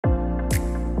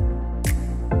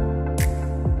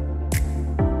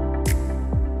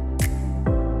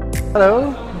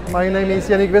Hello, my name is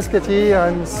Yannick Veschetti.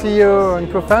 I'm CEO and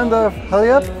co-founder of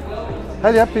Heliup.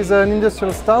 Heliup is an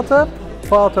industrial startup,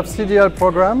 part of CDL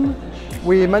program.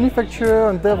 We manufacture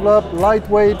and develop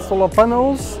lightweight solar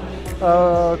panels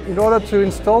in order to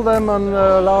install them on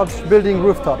large building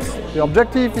rooftops. The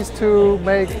objective is to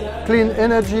make clean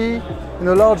energy in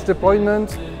a large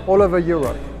deployment all over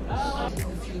Europe.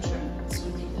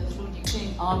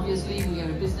 Obviously, we are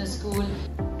a business school.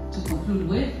 To conclude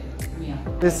with,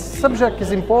 this subject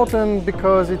is important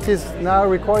because it is now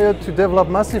required to develop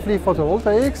massively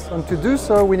photovoltaics, and to do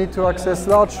so we need to access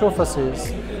large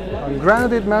surfaces.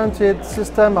 Grounded mounted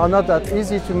systems are not that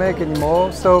easy to make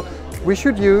anymore, so we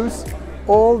should use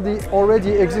all the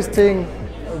already existing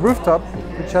rooftop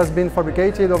which has been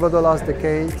fabricated over the last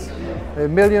decades.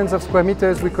 Millions of square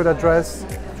meters we could address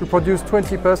to produce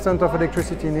 20% of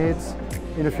electricity needs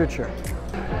in the future.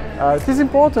 It is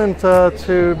important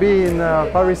to be in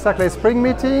Paris-Saclay SPRING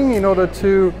meeting in order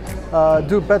to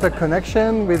do better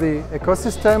connection with the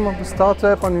ecosystem of the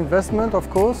startup and investment, of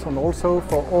course, and also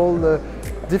for all the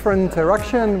different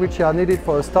interaction which are needed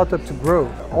for a startup to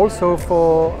grow. Also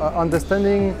for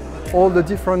understanding all the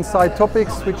different side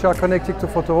topics which are connected to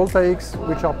photovoltaics,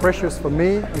 which are precious for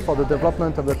me and for the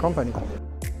development of the company.